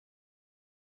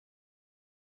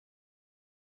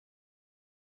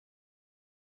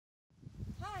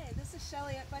this is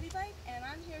Shelly at Buddy Bike, and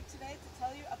I'm here today to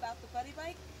tell you about the Buddy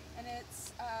Bike and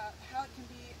its how it can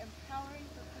be empowering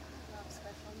for people who have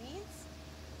special needs.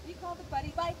 We call the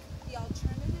Buddy Bike the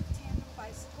alternative tandem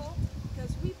bicycle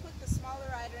because we put the smaller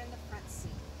rider in the front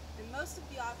seat. In most of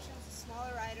the options, the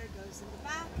smaller rider goes in the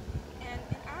back, and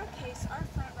in our case, our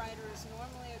front rider is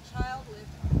normally a child with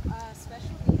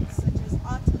special needs such as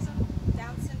autism,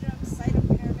 Down syndrome, sight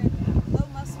impairment, low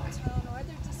muscle tone, or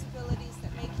other disabilities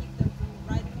that may keep them from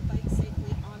riding the bike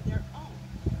safely on their own.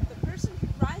 The person who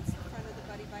rides the front of the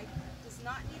Buddy Bike does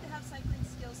not need to have cycling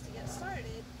skills to get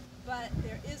started, but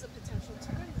there is a potential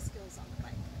to learn the skills on the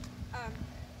bike.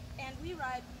 And we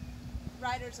ride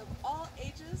riders of all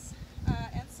ages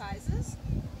and sizes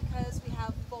because we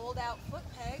have fold-out foot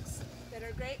pegs that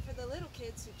are great for the little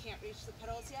kids who can't reach the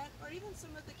pedals yet, or even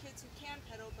some of the kids who can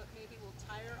pedal but maybe will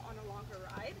tire on a longer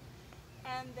ride.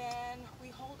 And then we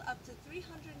hold up to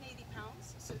 380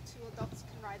 pounds, so 2 adults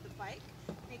can ride the bike,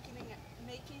 making it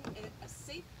a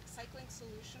safe cycling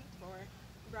solution for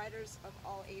riders of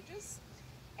all ages.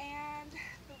 And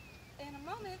in a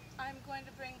moment, I'm going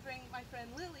to bring my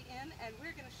friend Lilli in, and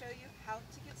we're going to show you how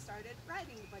to get started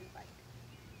riding the Buddy Bike.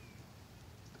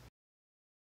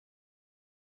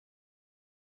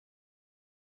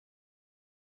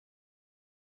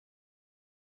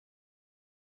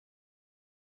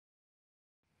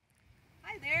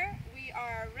 Hi there, we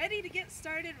are ready to get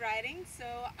started riding,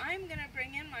 so I'm going to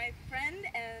bring in my friend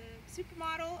and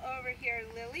supermodel over here,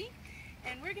 Lilli,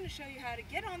 and we're going to show you how to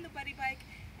get on the Buddy Bike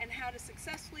and how to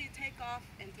successfully take off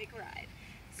and take a ride.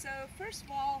 So first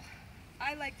of all,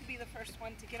 I like to be the first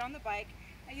one to get on the bike.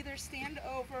 I either stand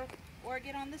over or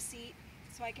get on the seat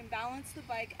so I can balance the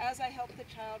bike as I help the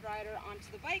child rider onto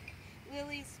the bike.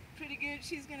 Lilli's pretty good,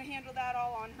 she's going to handle that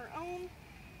all on her own.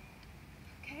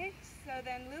 Okay, so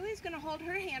then Lilli's going to hold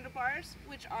her handlebars,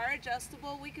 which are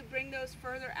adjustable. We could bring those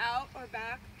further out or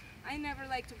back. I never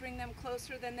like to bring them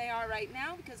closer than they are right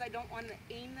now because I don't want to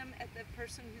aim them at the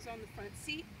person who's on the front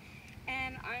seat.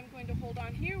 And I'm going to hold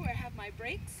on here where I have my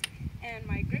brakes and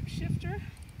my grip shifter.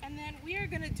 And then we are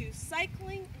going to do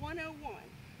cycling 101.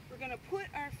 We're going to put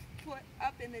our foot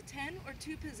up in the 10 or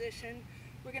 2 position.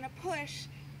 We're going to push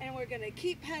and we're going to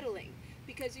keep pedaling,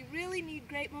 because you really need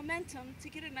great momentum to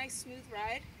get a nice smooth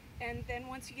ride. And then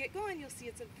once you get going, you'll see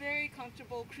it's a very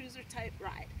comfortable cruiser type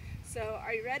ride. So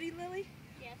are you ready, Lilli?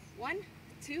 Yes. 1,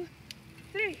 2,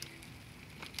 3.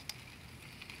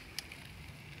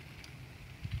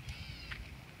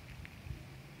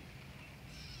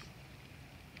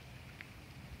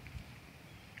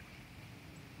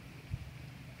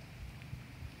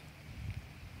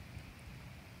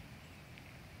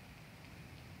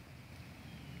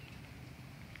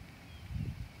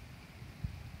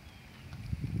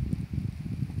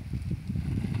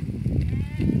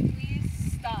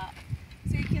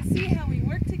 See how we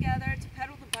work together to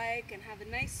pedal the bike and have a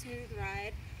nice smooth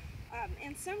ride.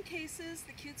 In some cases,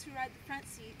 the kids who ride the front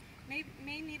seat may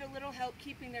need a little help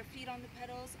keeping their feet on the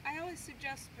pedals. I always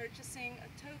suggest purchasing a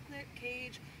toe clip,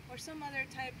 cage, or some other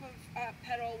type of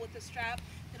pedal with a strap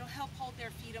that'll help hold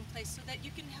their feet in place so that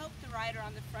you can help the rider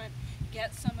on the front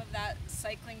get some of that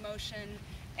cycling motion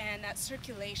and that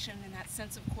circulation and that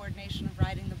sense of coordination of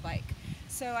riding the bike.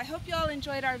 So I hope you all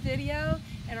enjoyed our video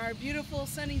and our beautiful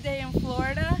sunny day in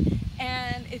Florida.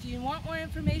 And if you want more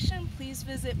information, please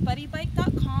visit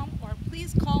buddybike.com or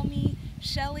please call me,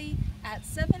 Shelly, at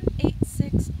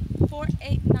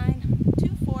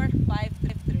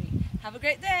 786-489-2453. Have a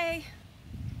great day.